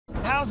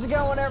How's it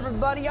going,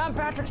 everybody? I'm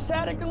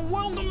PatrckStatic, and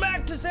welcome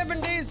back to 7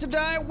 Days to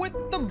Die with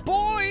the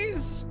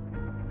boys.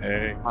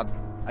 Hey.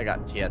 I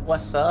got tits.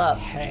 What's up?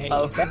 Hey.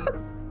 Okay.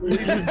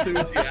 Least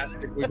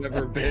enthusiastic we've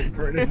ever been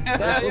for an intro.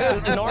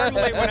 Yeah.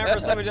 Normally, whenever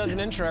somebody does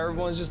an intro,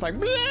 everyone's just like,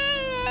 "Blah."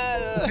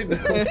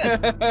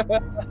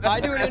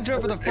 I do an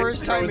intro for the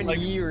first time in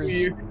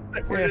years.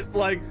 We're just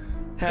like,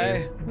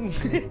 hey.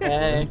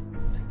 Hey.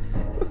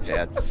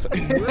 Tits.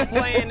 We're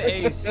playing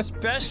a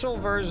special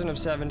version of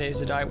 7 Days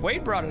to Die.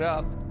 Wade brought it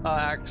up,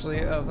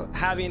 actually, of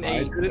having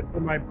I did it for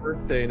my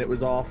birthday and it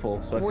was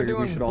awful, so I we're figured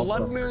we doing should also.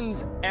 blood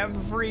moons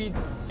every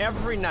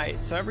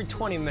night, so every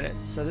 20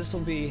 minutes. So this will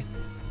be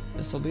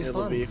fun.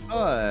 It'll be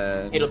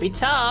fun. It'll be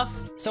tough.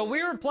 So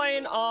we were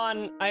playing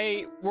on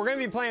we're gonna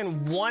be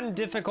playing one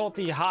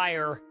difficulty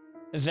higher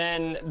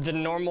than the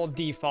normal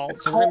default.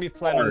 So we're gonna be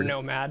playing on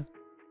Nomad.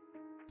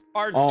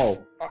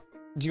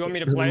 Do you want me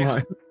to play?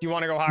 Do you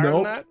want to go higher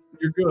than that?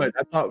 You're good.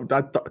 I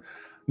thought.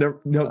 No,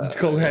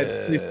 go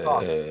ahead. Please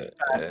talk.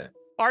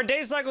 Our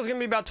day cycle is gonna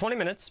be about 20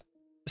 minutes.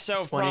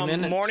 So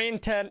from morning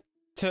 10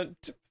 to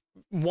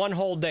one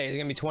whole day is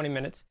gonna be 20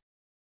 minutes.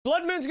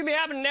 Blood moon's gonna be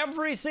happening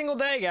every single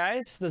day,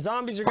 guys. The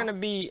zombies are gonna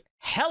be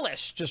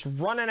hellish, just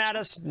running at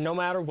us no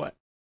matter what.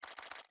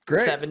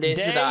 Great. 7 days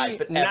to die,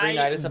 but every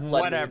night is a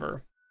blood whatever.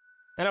 moon.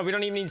 I know we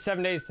don't even need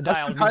 7 days to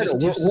die. We're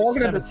all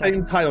gonna have the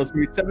same title. It's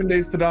gonna be 7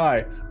 Days to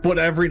Die, but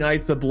every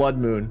night's a blood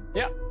moon.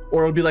 Yeah.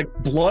 Or it'll be like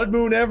blood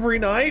moon every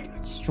night,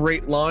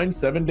 straight line,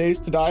 7 Days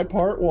to Die,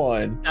 part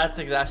 1. That's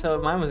exactly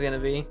what mine was gonna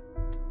be.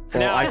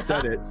 Well, Now, I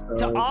said it. So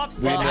to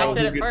offset, I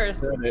said it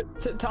first.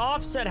 To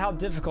offset how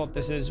difficult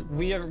this is,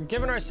 we have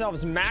given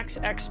ourselves max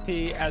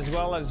XP as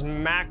well as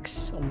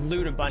max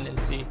loot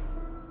abundancy.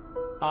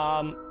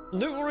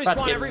 Loot will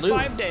respawn every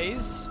 5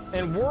 days,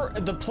 and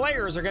the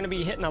players are going to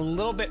be hitting a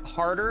little bit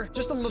harder,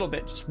 just a little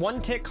bit, just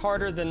one tick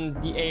harder than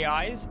the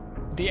AIs.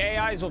 The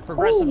AIs will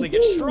progressively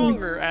get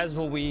stronger as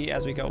will we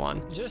as we go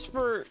on. Just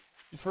for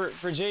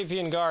JP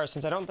and Gar,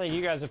 since I don't think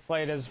you guys have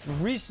played as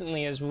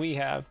recently as we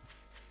have.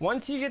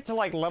 Once you get to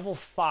like level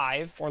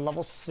 5 or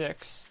level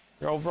 6,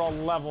 your overall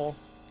level,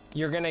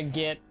 you're gonna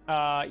get,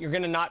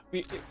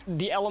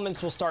 the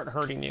elements will start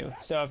hurting you.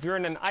 So if you're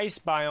in an ice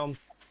biome,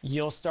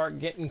 you'll start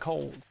getting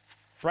cold.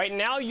 Right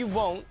now you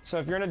won't, so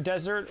if you're in a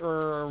desert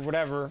or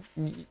whatever,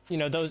 you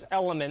know, those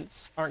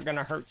elements aren't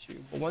gonna hurt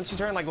you. But once you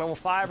turn like level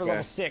 5 or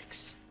level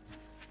 6,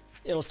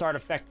 it'll start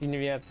affecting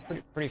you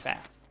pretty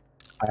fast.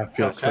 I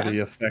feel pretty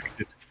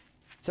affected.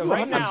 So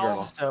right now,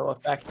 so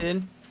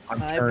affected. I'm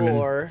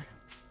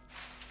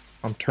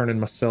turning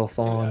myself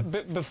on.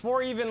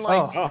 Before even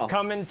like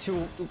coming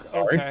to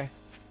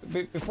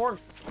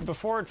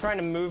before trying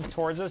to move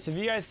towards us, if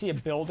you guys see a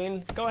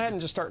building, go ahead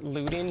and just start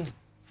looting,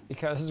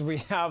 because we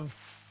have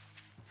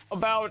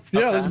about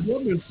there's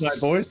blood moon tonight,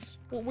 boys.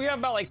 We have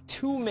about like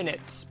 2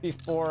 minutes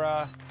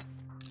before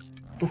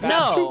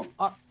no.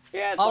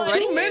 yeah, it's already?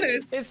 like, 2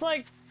 minutes. It's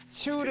like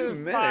 2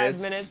 to 5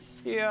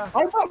 minutes. Yeah.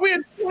 I thought we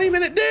had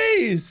 20-minute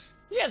days.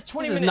 Yeah, it's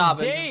 20-minute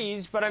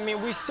days, but I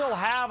mean, we still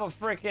have a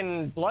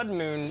freaking blood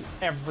moon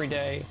every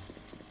day.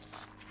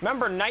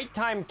 Remember,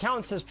 nighttime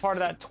counts as part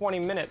of that 20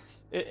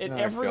 minutes.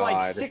 Every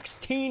like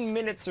 16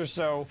 minutes or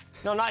so.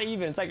 No, not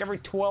even. It's like every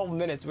 12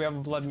 minutes we have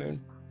a blood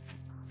moon.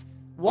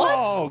 What?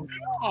 Oh,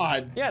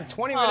 God. Yeah,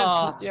 20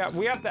 minutes. Yeah,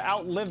 we have to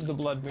outlive the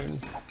blood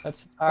moon.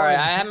 That's all right.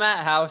 I am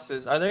at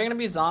houses. Are there gonna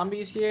be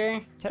zombies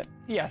here?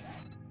 Yes.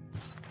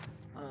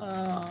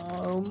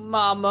 Oh,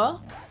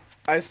 mama.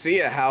 I see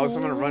a house.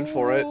 I'm gonna run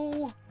for it.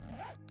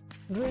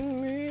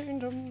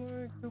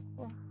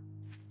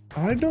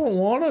 I don't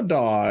want to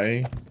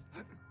die.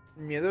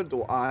 Neither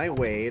do I,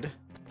 Wade.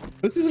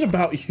 This isn't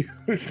about you.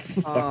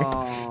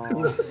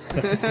 Oh.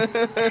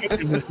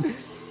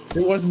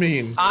 It was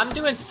mean. I'm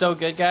doing so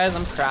good, guys.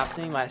 I'm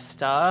crafting my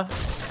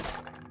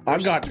stuff.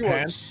 I've got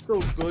pants.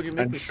 So good. You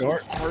make and me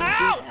short. So hard.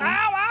 Ow!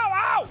 Ow! Ow!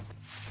 Ow!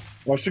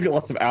 Well, I should get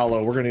lots of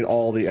aloe. We're gonna need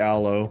all the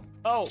aloe.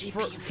 Oh,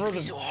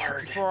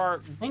 for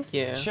our Thank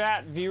you.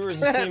 chat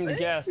viewers, esteemed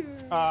guests,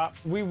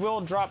 we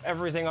will drop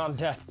everything on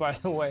death, by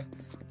the way.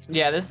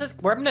 Yeah,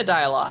 we're gonna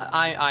die a lot.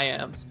 I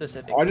am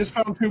specifically. I just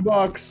found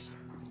 $2.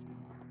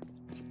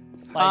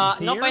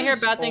 Like nope, I hear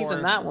bad things or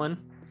in that one.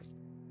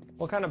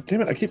 What kind of?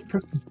 Damn it! I keep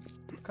pressing.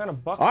 What kind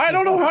of bucks? I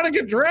don't know how to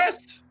get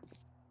dressed.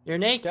 You're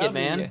naked,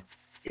 man.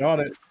 Got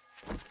it.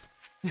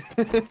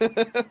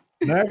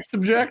 Next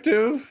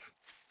objective.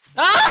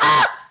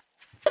 Ah!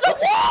 There's a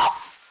wolf!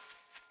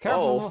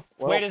 Careful.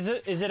 Well. Wait, is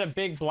it a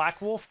big black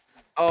wolf?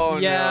 Oh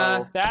Yeah.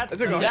 no. That's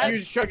a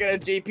huge chunk of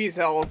JP's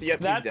health.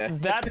 Yep, he's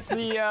dead. That's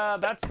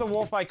the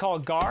wolf I call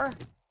Gar.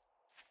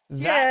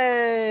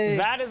 Yay!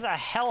 That is a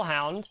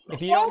hellhound.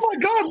 If you Oh my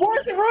God! Why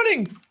is it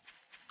running?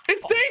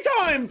 It's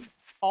daytime.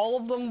 all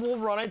of them will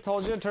run. I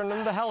told you to turn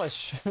them to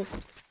hellish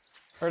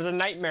or the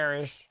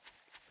nightmarish.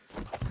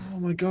 Oh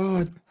my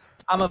God.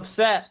 I'm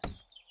upset.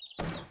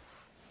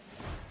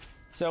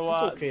 So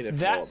It's okay to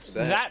feel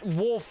upset. that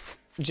wolf,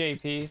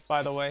 JP,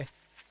 by the way,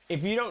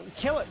 if you don't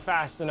kill it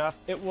fast enough,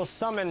 it will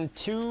summon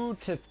 2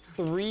 to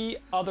 3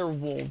 other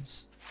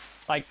wolves,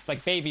 like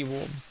baby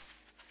wolves,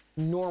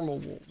 normal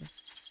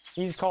wolves.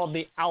 He's called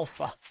the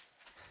Alpha.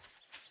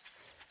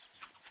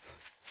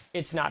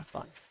 It's not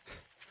fun.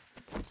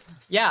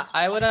 Yeah,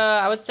 I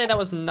would say that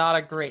was not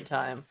a great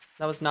time.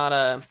 That was not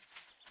a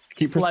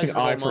Keep pressing I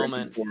pleasurable for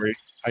moment. inventory.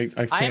 I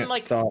can't I am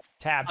like stop.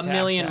 Tab, a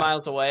million tab.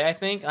 miles away, I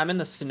think. I'm in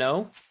the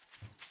snow.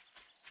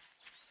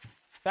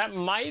 That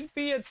might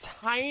be a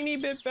tiny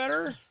bit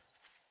better.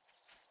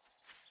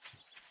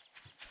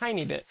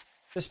 Tiny bit.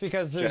 Just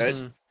because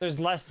there's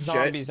less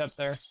zombies up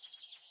there.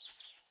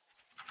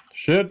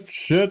 Shit,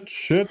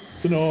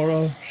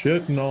 Sonora.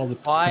 Shit and all the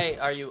time. Why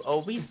are you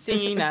always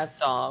singing that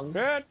song?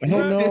 I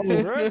don't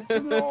know.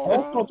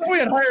 Oh, we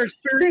had higher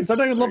experience. I'm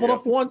not even leveled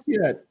up once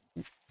yet.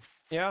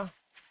 Yeah.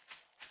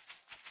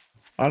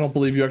 I don't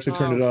believe you actually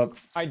turned it up.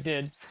 I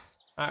did.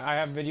 I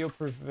have video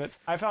proof of it.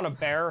 I found a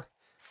bear.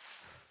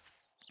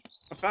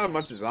 I found a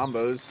bunch of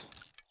zombos.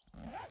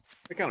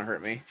 They kind of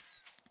hurt me.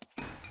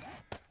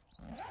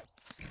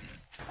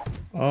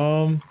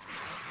 How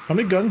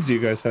many guns do you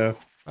guys have?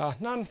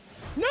 None.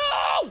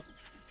 No!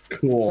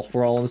 Cool.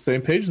 We're all on the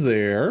same page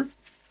there.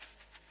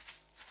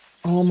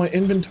 Oh, my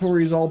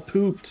inventory's all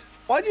pooped.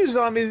 Why do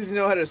zombies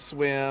know how to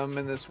swim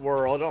in this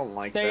world? I don't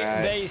like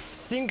that. They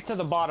sink to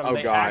the bottom. Oh,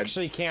 they God.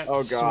 actually can't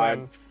Oh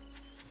swim.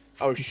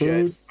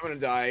 shit. I'm gonna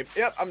die.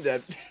 Yep, I'm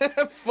dead.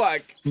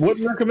 Fuck.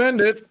 Wouldn't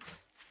recommend it.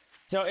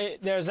 So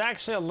there's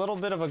actually a little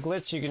bit of a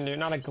glitch you can do.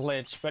 Not a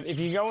glitch, but if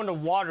you go into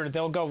water,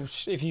 they'll go,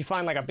 if you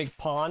find like a big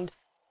pond,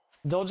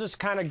 they'll just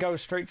kind of go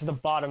straight to the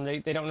bottom. They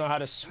don't know how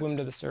to swim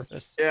to the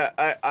surface. Yeah,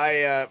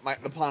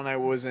 the pond I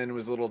was in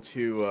was a little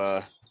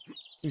too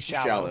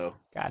shallow.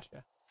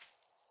 Gotcha.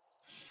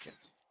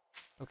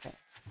 Okay.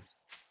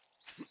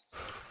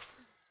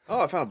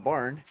 Oh, I found a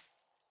barn.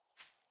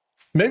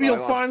 Maybe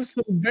you'll find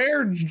some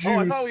bear juice. Oh,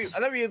 I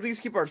thought we at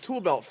least keep our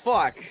tool belt.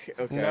 Fuck.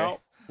 Okay. No,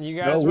 you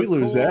guys we were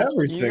lose cool.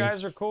 everything. You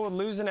guys are cool with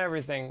losing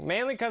everything,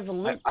 mainly because the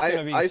loot's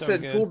gonna be I so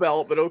said good. tool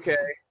belt, but okay.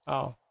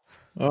 Oh.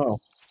 Oh.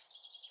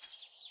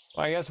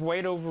 Well, I guess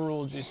Wade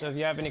overruled you, so if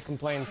you have any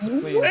complaints,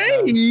 please.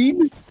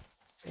 Wade?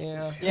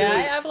 Yeah.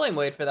 Yeah, I blame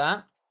Wade for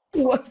that.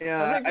 What?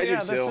 Yeah, I do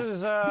this too.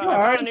 is I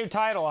found a new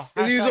title.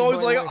 Because he's Hashtag always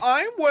blame like, Wade.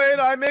 I'm Wade,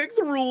 I make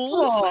the rules.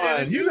 God,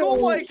 And if you you don't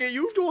know- like it,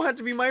 you don't have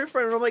to be my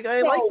friend. And I'm like,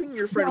 I like being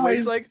your friend. Wade.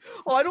 He's like,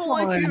 oh, I don't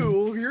like Fine.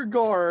 you. You're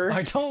Gar.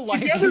 I don't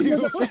like Together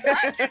you.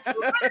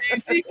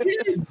 Crazy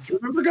kids.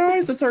 Remember,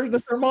 guys? That's our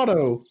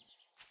motto.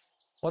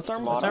 What's our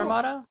What's motto? our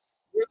motto?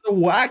 We're the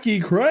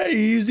wacky,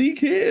 crazy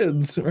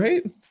kids,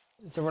 right?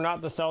 So we're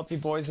not the salty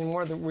boys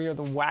anymore. We are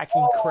the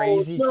wacky,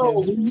 crazy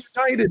no, kids. we're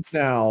united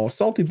now.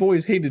 Salty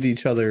boys hated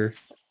each other.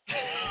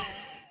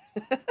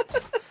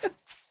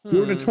 We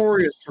were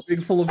notorious for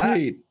being full of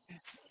hate.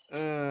 I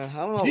don't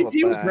know about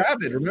JP was that.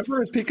 rabid.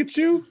 Remember his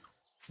Pikachu?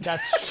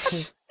 That's true.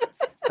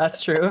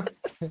 That's true.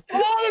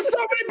 Oh, there's so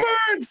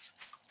many birds!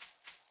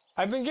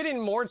 I've been getting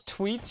more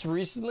tweets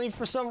recently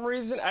for some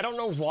reason. I don't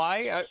know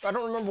why. I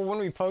don't remember when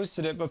we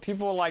posted it, but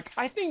people were like,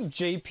 I think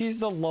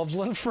JP's the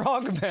Loveland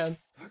Frogman.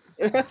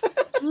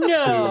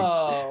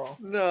 No.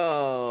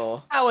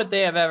 No. How would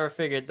they have ever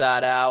figured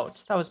that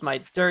out? That was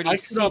my dirty I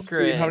cannot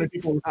believe secret. how many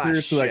people were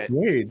seriously like, shit.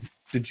 Wade,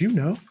 did you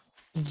know?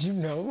 Did you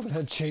know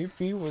that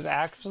JP was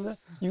actually...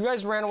 You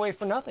guys ran away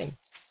for nothing.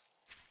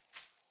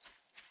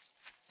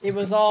 It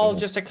was all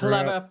just a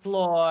clever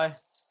ploy.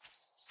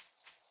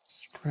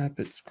 Scrap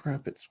it,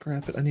 scrap it,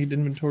 scrap it. I need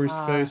inventory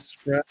space.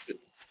 Scrap it.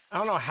 I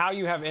don't know how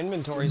you have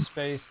inventory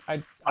space.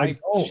 I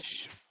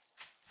don't.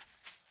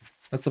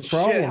 That's the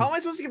problem. Shit, how am I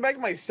supposed to get back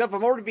to my stuff?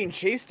 I'm already being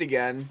chased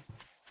again.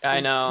 I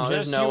know.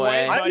 There's Just no you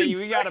way. wait, buddy. I'm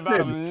We got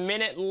about a infected.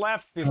 minute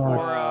left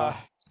before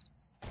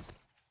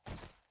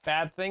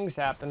bad things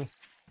happen.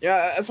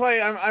 Yeah, that's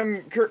why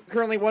I'm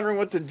currently wondering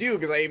what to do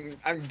because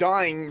I'm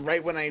dying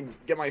right when I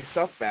get my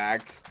stuff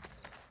back.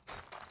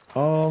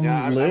 Yeah,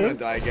 I'm gonna live?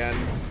 die again.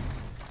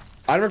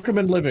 I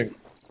recommend living.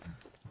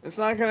 It's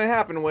not gonna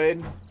happen,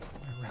 Wade.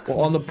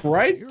 Well, on the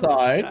bright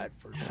side,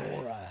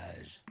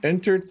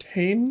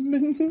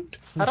 entertainment.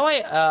 How do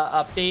I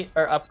update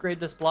or upgrade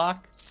this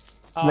block?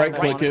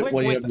 Right-click it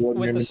while you have one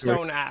with the inventory.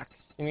 stone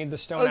axe. You need the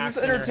stone Oh, axe. this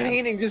is in your hand.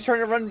 entertaining. Just trying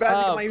to run back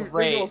Oh, to my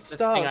great. original The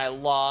stuff. thing I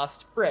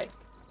lost. Frick.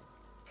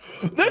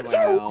 That's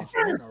Wow.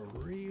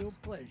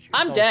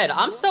 I'm dead.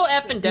 I'm so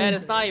effing dead.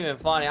 It's not even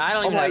funny. I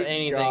don't even my have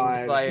anything.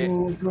 God. Like,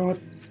 Oh god.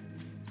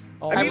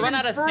 Oh, I'm I run even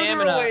out of further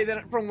stamina. away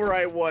than from where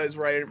I was,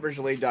 where I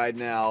originally died.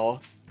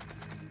 Now.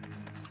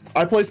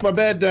 I placed my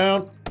bed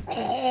down.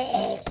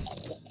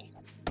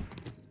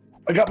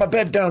 I got my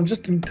bed down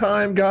just in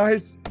time,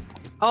 guys.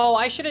 oh,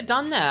 I should have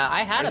done that.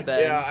 I had a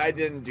bed. Yeah, I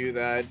didn't do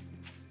that.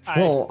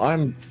 Well,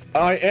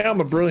 I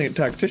am a brilliant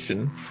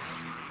tactician.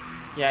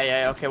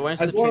 Yeah. Okay, when's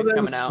the As one of truth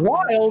them coming out?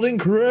 wild and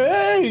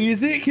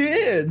crazy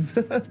kids.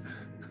 got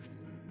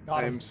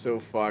I him. am so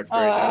fucked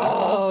right now.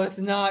 Oh, it's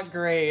not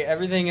great.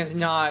 Everything is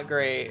not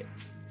great.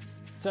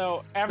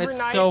 So every It's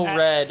night, so at-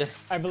 red.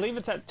 I believe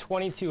it's at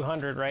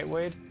 2200, right,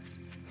 Wade?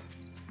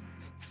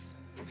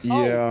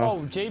 Yeah.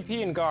 Oh,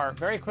 JP and Gar,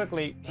 very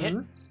quickly, hit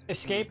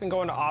escape and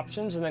go into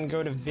options and then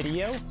go to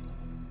video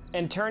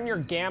and turn your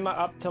gamma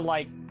up to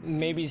like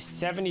maybe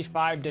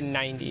 75 to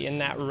 90 in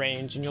that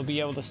range, and you'll be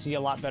able to see a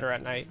lot better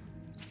at night.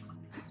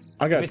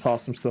 I gotta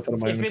toss some stuff out of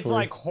my inventory. If it's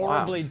like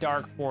horribly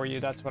dark for you,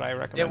 that's what I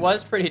recommend. It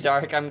was pretty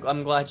dark.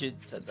 I'm glad you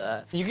said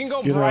that. You can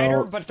go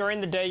brighter, but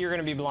during the day you're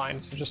gonna be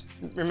blind. So just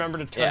remember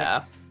to turn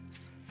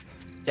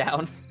it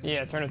down.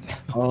 Yeah, turn it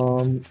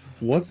down.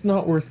 What's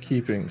not worth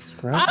keeping?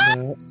 Scrap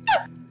that.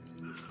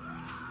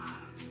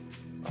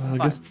 I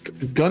guess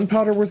is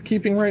gunpowder worth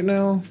keeping right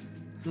now?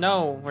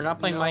 No, we're not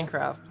playing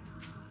Minecraft.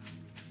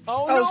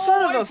 Oh no!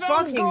 Son of a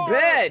fucking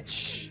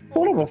bitch!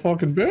 Son of a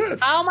fucking bitch!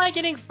 How am I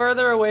getting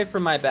further away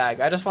from my bag?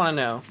 I just want to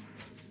know.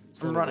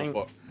 I'm running.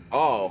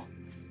 Oh.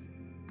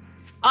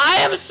 I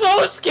am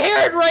so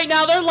scared right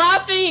now. They're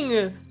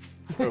laughing.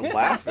 They're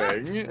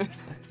laughing.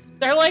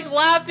 They're like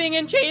laughing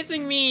and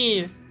chasing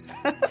me.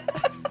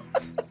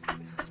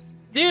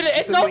 Dude,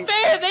 it's no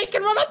fair. They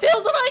can run up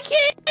hills and I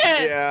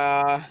can't.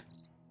 Yeah.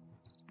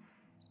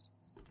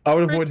 I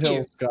would avoid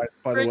hills, guys,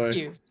 by the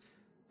way.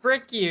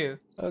 Frick you.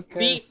 Okay,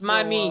 Beat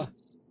my meat.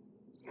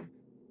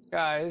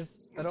 Guys,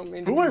 I don't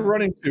mean Who am I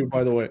running to,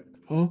 by the way?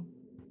 Huh?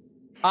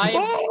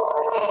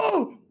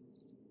 Oh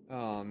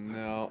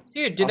no.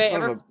 Dude, do they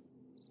ever...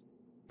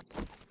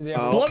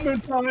 Blood Moon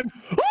time!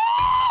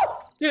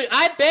 Dude,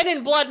 I've been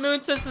in Blood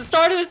Moon since the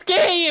start of this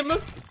game!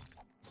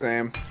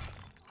 Same.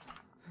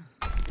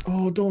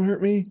 Oh, don't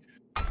hurt me.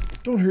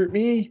 Don't hurt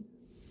me.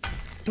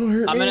 Don't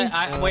hurt me.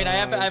 Wait, I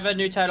have a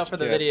new title for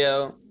the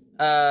video.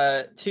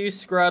 2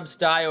 scrubs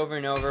die over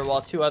and over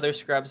while 2 other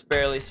scrubs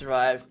barely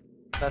survive.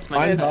 That's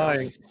my I'm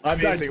dying. I'm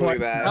basically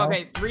that.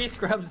 Okay, 3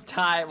 scrubs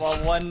die while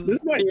 1... This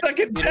is my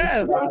second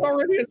death. I was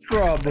already a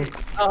scrub.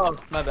 Oh,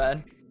 my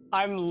bad.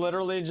 I'm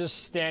literally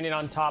just standing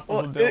on top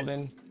of a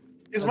building.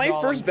 Is my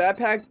first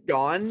backpack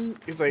gone?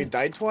 Because I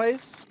died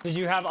twice? Did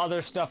you have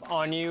other stuff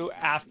on you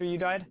after you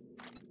died?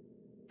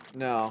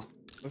 No.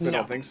 I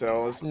don't think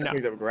so. I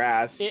picked up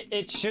grass.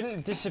 It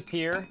shouldn't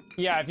disappear.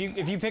 Yeah,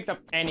 if you picked up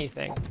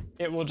anything,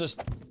 it will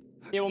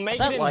make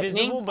it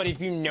invisible, but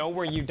if you know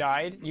where you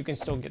died, you can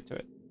still get to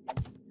it.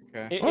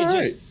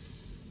 Okay.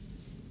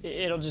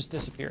 It'll just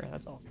disappear,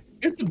 that's all.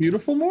 It's a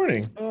beautiful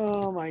morning.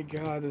 Oh my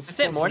god, this is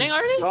it morning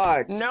already?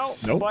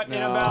 Sucks. No, but in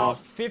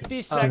about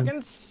 50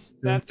 seconds,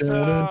 that's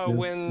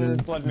when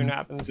Blood Moon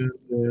happens.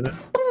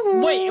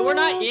 Wait, we're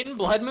not in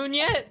Blood Moon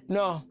yet?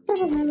 No.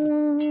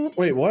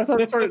 Wait, what? I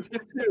thought it started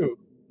at 2.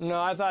 No,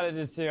 I thought it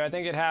did too. I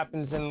think it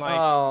happens in like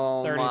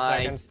 30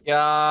 seconds.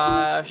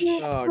 Gosh.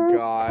 Oh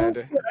god.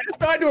 I just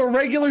died to a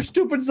regular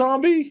stupid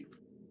zombie?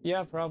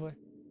 Yeah, probably.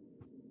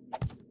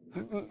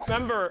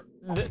 Remember,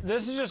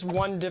 this is just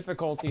one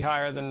difficulty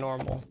higher than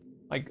normal.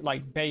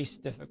 Like base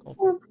difficulty.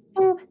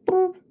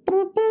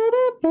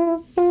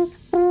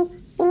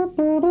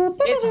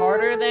 It's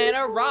harder than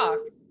a rock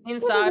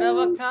inside of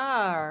a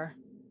car.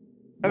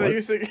 I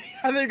thought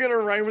you were gonna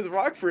rhyme with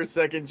rock for a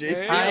second,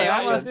 JP. I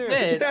almost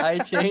did. I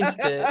changed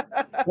it.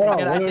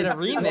 I did a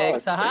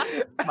remix, haha.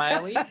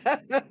 Smiley.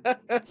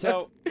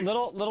 So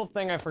little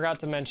thing I forgot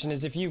to mention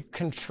is if you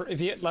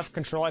hit left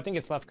control, I think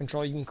it's left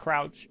control, you can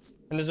crouch,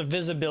 and there's a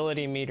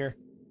visibility meter.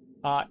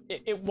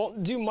 It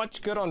won't do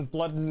much good on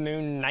Blood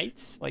Moon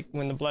nights, like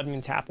when the Blood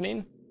Moon's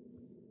happening,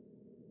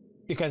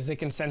 because they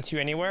can sense you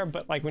anywhere.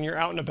 But like when you're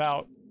out and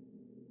about.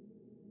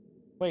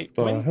 Wait,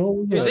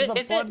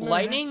 is it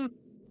lightning?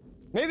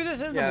 Maybe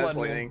this is the Blood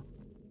Moon. Lightning.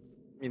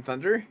 You mean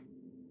thunder?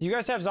 Do you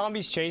guys have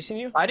zombies chasing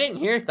you? I didn't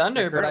hear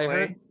thunder, but I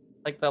heard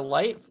like the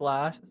light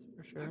flash,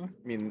 for sure. I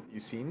mean, you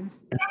seen?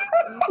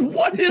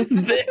 What is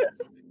this?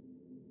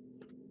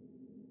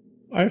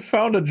 I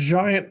found a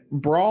giant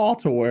bra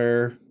to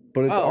wear,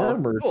 but it's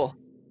armored. Cool.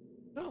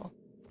 Oh.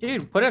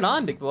 Dude, put it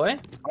on, big boy.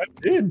 I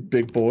did,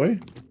 big boy.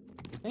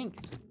 Thanks.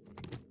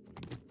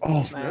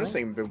 Oh, I'm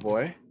noticing, big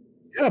boy.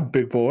 Yeah,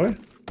 big boy.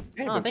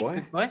 Hey, oh, thanks,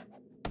 big boy.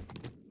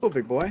 Cool,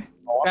 big boy.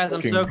 Guys,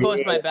 I'm so close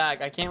to my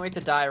bag. I can't wait to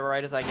die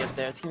right as I get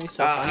there. It's gonna be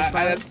so fun. That's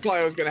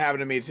probably what's gonna happen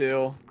to me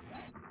too.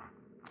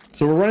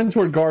 So we're running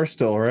toward Gar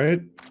still,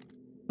 right?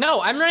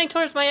 No, I'm running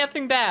towards my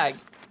effing bag.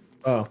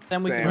 Oh.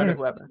 Then we can run to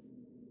whoever.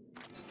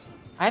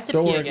 I have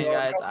to pee again,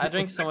 guys. I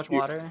drink so much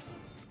water.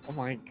 Oh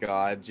my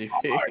god, GP.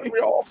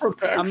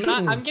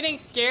 I'm getting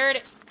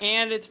scared,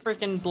 and it's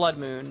freaking Blood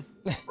Moon.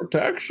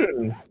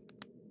 Protection.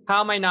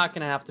 How am I not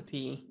gonna have to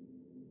pee?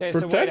 Okay,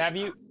 so wait,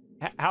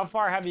 how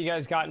far have you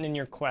guys gotten in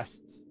your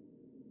quests?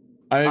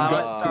 I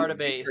got start a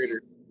base.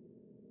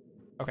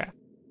 Okay.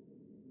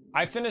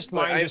 I finished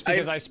mine just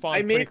because I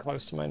spawned pretty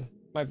close to mine.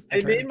 I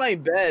made my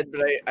bed,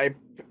 but I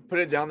put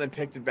it down, then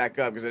picked it back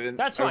up because I didn't.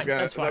 That's fine.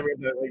 That's fine.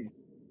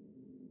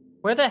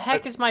 Where the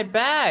heck is my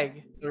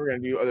bag? We were gonna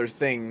do other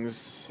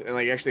things and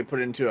like actually put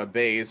it into a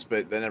base,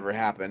 but that never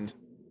happened.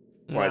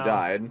 Or I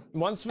died.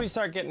 Once we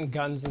start getting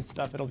guns and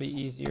stuff, it'll be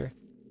easier.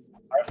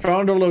 I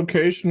found a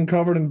location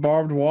covered in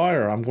barbed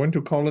wire. I'm going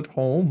to call it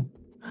home.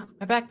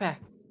 My backpack.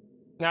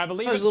 Now I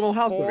believe there's a little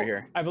house over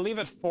here. I believe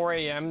at 4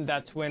 a.m.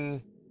 that's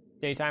when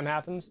daytime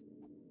happens.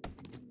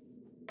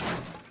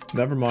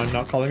 Never mind,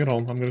 not calling it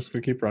home. I'm just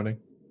gonna keep running.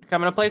 Okay, I'm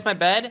gonna place my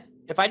bed.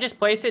 If I just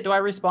place it, do I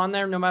respawn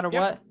there no matter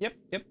what? Yep.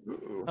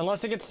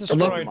 Unless it gets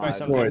destroyed by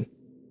something.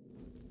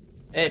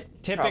 It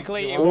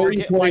typically it Or won't you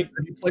get place, like.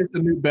 if you place a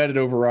new bed, it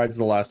overrides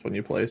the last one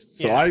you placed.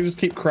 So Yeah. I just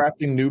keep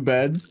crafting new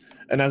beds,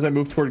 and as I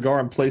move toward Gar,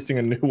 I'm placing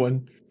a new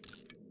one.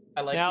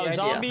 I like Now the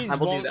zombies idea. I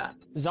will won't. do that.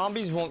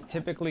 Zombies won't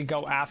typically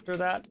go after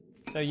that,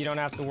 so you don't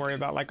have to worry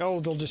about like, oh,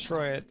 they'll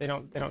destroy it. They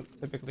don't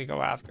typically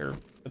go after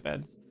the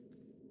beds.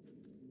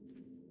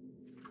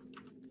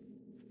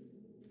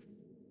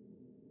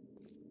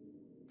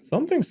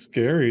 Something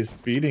scary is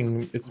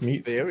beating its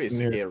meat. Very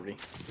near. scary.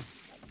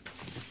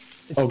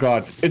 Oh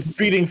god, it's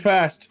beating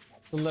fast.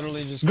 It's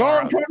literally just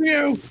Gar, come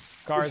you!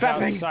 Gar's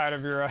happening. outside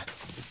of your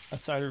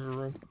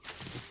room.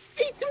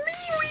 It's me,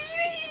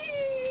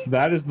 Weedy!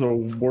 That is the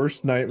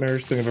worst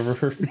nightmarish thing I've ever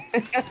heard.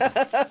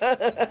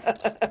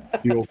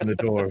 You open the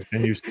door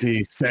and you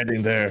see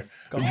standing there,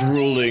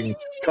 drooling,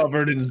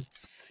 covered in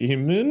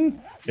semen.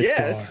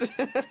 It's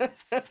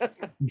Yes.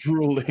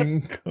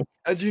 drooling.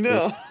 How'd you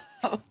know?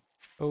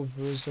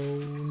 Over his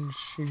own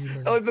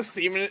semen. I like the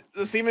semen.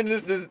 The semen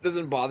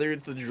doesn't bother you.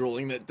 It's the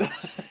drooling that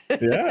does.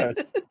 Yeah.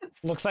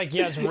 Looks like he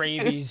has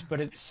rabies,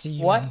 but it's semen.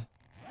 What?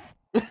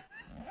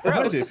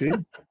 Hi,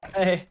 JP.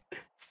 Hey.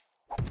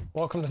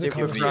 Welcome to the It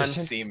would be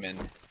conversation. semen.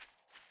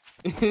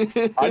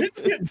 I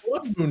didn't get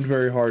blood wound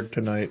very hard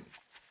tonight.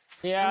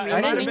 Yeah, I it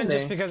might have didn't been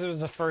just either. because it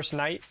was the first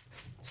night.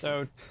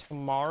 So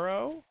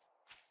tomorrow.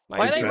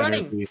 Why are they be-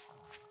 running?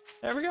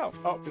 There we go.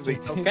 Oh, It's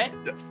like, Okay.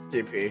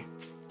 JP.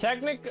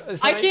 technically.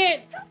 I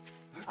can't.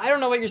 I don't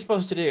know what you're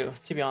supposed to do,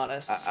 to be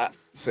honest.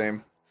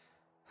 Same.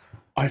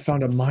 I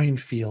found a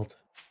minefield.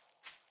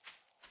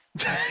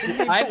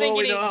 I've been Well,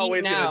 we getting know how eaten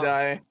Wade's now. gonna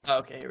die.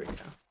 Okay, here we go.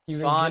 You've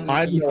been Spawn. getting-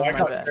 I eaten know, on I my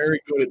got bed.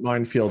 very good at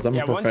minefields. I'm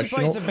Yeah, a once you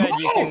professional. place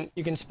a bed,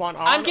 you can spawn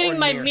on. I'm getting or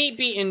my near. meat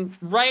beaten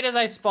right as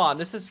I spawn.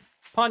 This is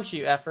punch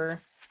you,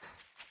 effer.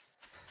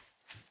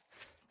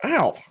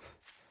 Ow.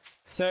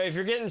 So if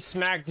you're getting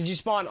smacked, did you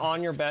spawn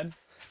on your bed?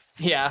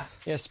 Yeah.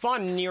 Yeah,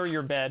 spawn near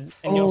your bed,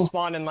 and you'll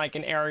spawn in like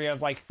an area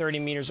of like 30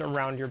 meters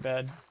around your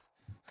bed.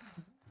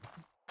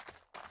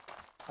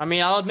 I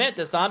mean, I'll admit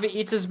the zombie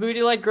eats his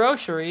booty like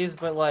groceries,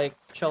 but like,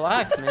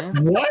 chillax, man.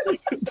 What?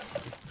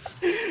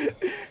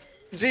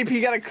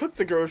 JP gotta cook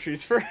the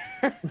groceries first.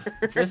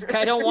 This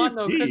guy don't want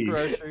no cooked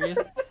groceries.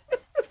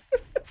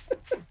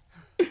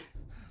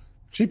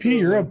 GP,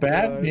 you're a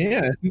bad God.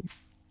 man.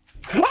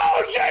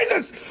 Oh,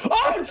 Jesus!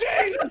 Oh,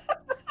 Jesus!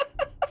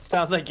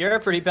 Sounds like you're a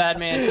pretty bad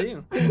man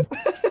too.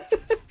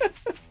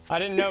 I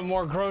didn't know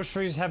more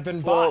groceries have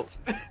been Well, bought.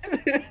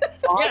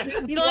 Yeah,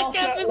 you like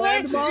that big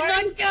word? You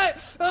like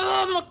that?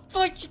 Oh, I'm gonna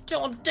fight you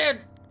till I'm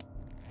dead.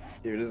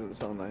 Dude, doesn't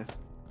sound nice.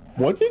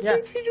 What did Yeah.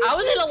 JP just How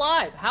is it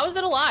alive? How is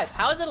it alive?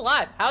 How is it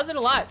alive? How is it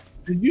alive?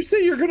 Did you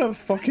say you're gonna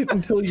fuck it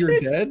until you're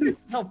dead?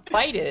 No,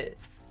 bite it.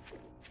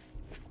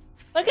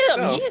 Look at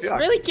him. Oh, He's yuck.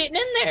 really getting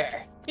in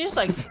there. He's just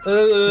like,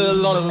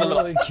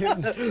 Really cute.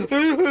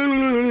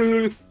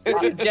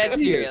 I'm dead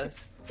serious.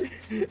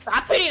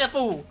 I pity the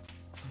fool.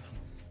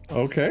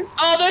 Okay.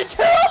 Oh, there's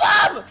two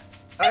of them.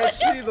 I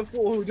see the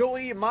fool who don't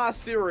eat my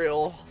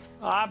cereal.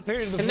 I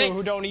pity the Can fool they-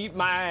 who don't eat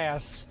my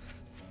ass.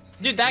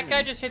 Dude, that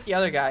guy just hit the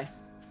other guy.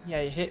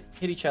 Yeah, you hit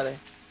each other.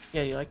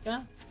 Yeah, you like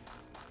that?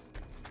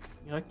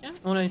 You like that?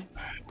 I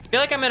feel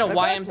like I'm in a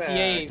My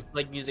YMCA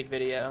like music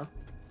video.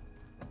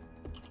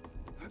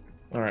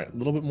 All right, a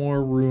little bit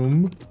more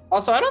room.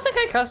 Also, I don't think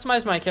I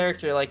customized my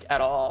character like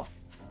at all.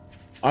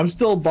 I'm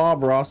still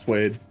Bob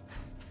Rosswade.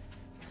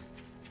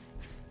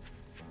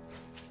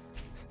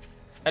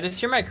 I just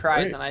hear my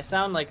cries Great. and I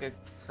sound like a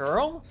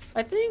girl,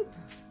 I think.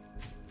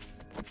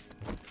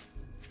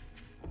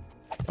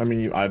 I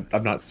mean,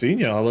 I've not seen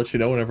you. I'll let you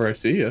know whenever I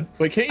see you.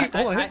 Wait, can't you?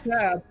 Hold on, hit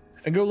tab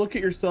and go look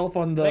at yourself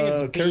on I think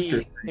the it's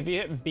characters. B. If you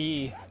hit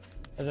B,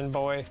 as in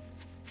boy.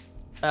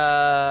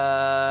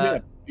 Yeah,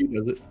 he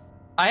does it.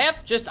 I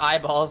have just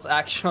eyeballs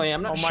actually.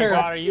 I'm not Oh my sure.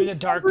 god, are you the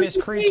darkness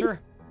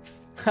creature?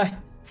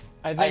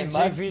 I think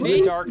must JP's be.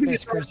 the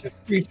darkness creature.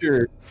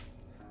 Creature.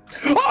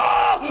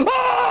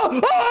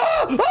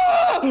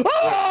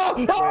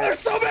 Oh, there's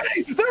so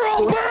many! They're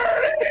all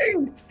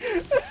burning!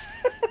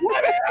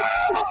 Let me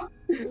out!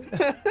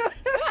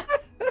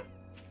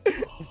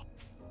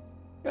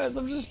 Guys,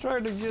 I'm just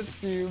trying to get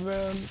to you,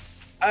 man.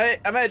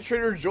 I'm at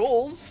Trader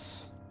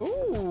Joel's.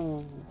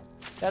 Ooh.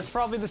 That's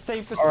probably the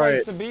safest All place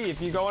right. to be. If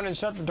you go in and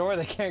shut the door,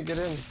 they can't get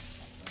in.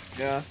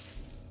 Yeah.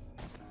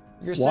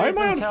 You're Why safe am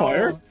I on until,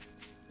 fire?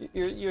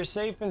 You're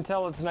safe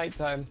until it's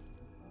nighttime.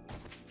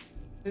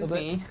 This is So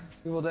that- me.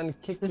 We will then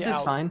kick This you is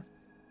out. fine.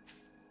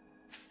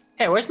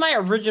 Hey, where's my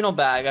original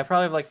bag? I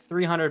probably have like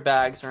 300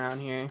 bags around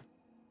here.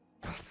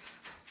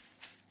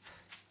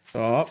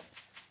 Stop.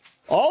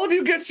 All of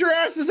you get your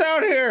asses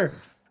out here!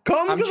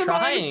 Come I'm to the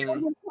trying.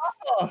 mine.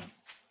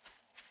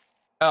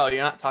 Oh,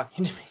 you're not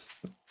talking to me.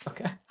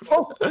 Okay.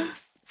 Oh,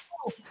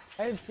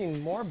 I have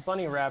seen more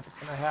bunny rabbits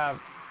than I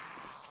have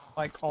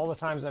like all the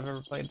times I've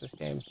ever played this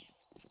game.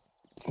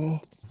 oh,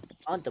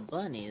 On the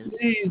bunnies.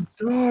 please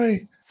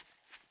die.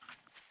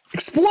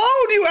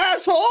 Explode, you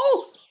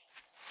asshole!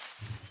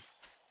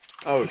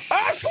 Oh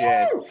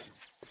Asshole! shit.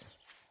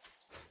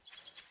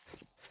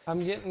 I'm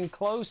getting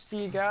close to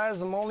you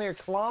guys. I'm only a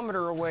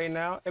kilometer away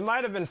now. It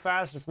might have been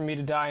faster for me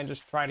to die and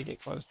just try to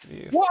get closer to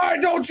you. Why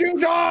don't you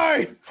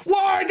die?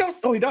 Why don't?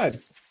 Oh, he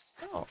died.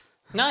 Oh,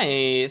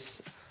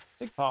 Nice.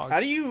 big pog. How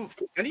do you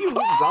loot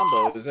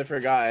zombos? I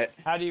forgot.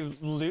 How do you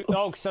loot?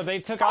 Oh, so they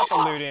took out the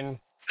looting.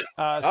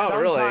 Really?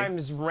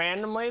 Sometimes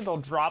randomly they'll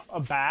drop a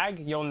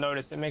bag. You'll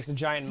notice it makes a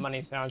giant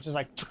money sound. It's just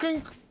like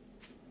chunk.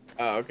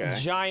 Oh, okay.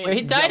 Giant. Wait,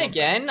 he died yellow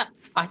again?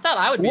 I thought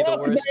I would be the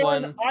worst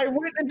one. I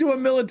went into a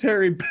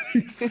military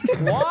base.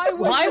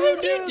 Why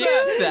would you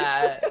do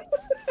that?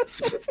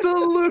 The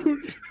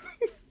loot.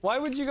 Why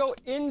would you go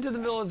into the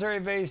military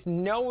base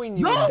knowing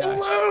you would die? The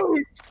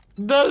loot.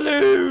 The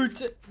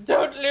loot!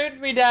 Don't loot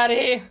me,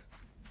 daddy!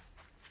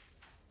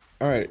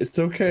 All right, it's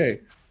okay.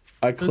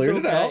 I cleared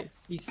it out.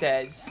 He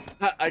says.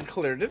 I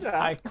cleared it out.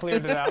 I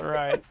cleared it out,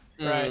 right.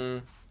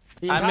 Right.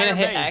 The I'm gonna entire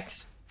hit base.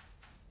 X.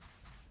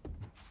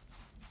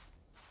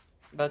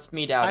 That's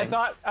me doubting.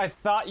 I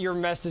thought your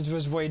message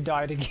was Wade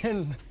died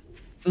again.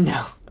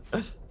 No.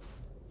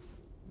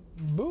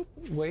 Boop,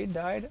 Wade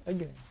died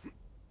again.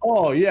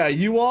 Oh yeah,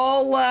 you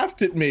all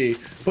laughed at me,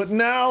 but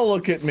now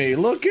look at me.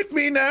 Look at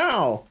me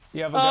now.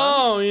 You have a gun?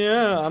 Oh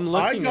yeah, I'm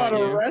looking I got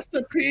at a you.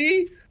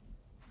 recipe,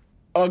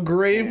 a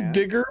grave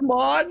digger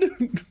mod.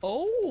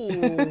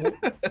 Oh.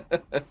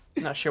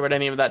 Not sure what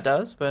any of that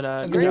does, but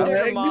A good Grave job.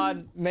 Digger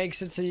mod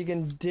makes it so you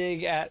can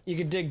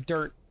dig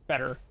dirt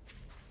better.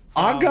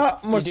 I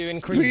got my You do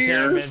increase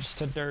spear, damage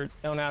to dirt.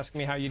 Don't ask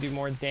me how you do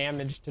more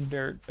damage to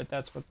dirt, but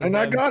that's what the and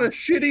I devs, got a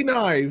shitty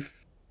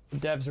knife. the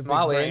devs are big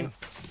Wow, brain.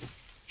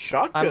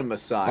 Shotgun I'm-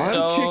 Messiah. I'm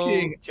So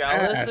kicking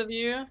jealous ass. of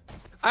you.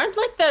 Aren't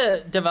like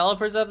the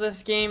developers of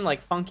this game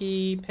like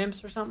Funky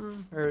Pimps or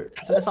something, or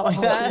something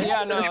like that?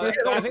 Yeah, no,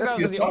 I think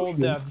those are the old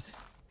devs.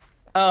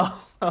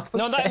 Oh.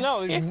 No, no,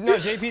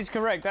 JP's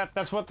correct.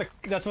 That's what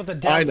the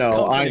dev I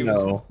know. I company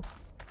was. know.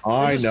 They're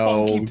I just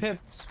know. Funky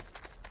Pips.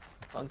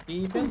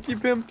 Funky Funky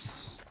Pimps.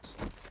 pimps.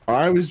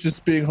 I was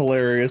just being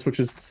hilarious, which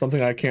is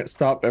something I can't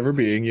stop ever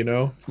being. You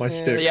know, it's my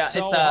shtick. Yeah,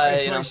 So, it's,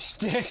 it's you my know,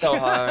 shtick. So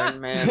hard,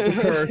 man.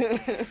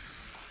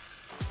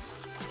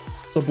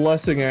 It's a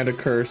blessing and a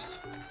curse.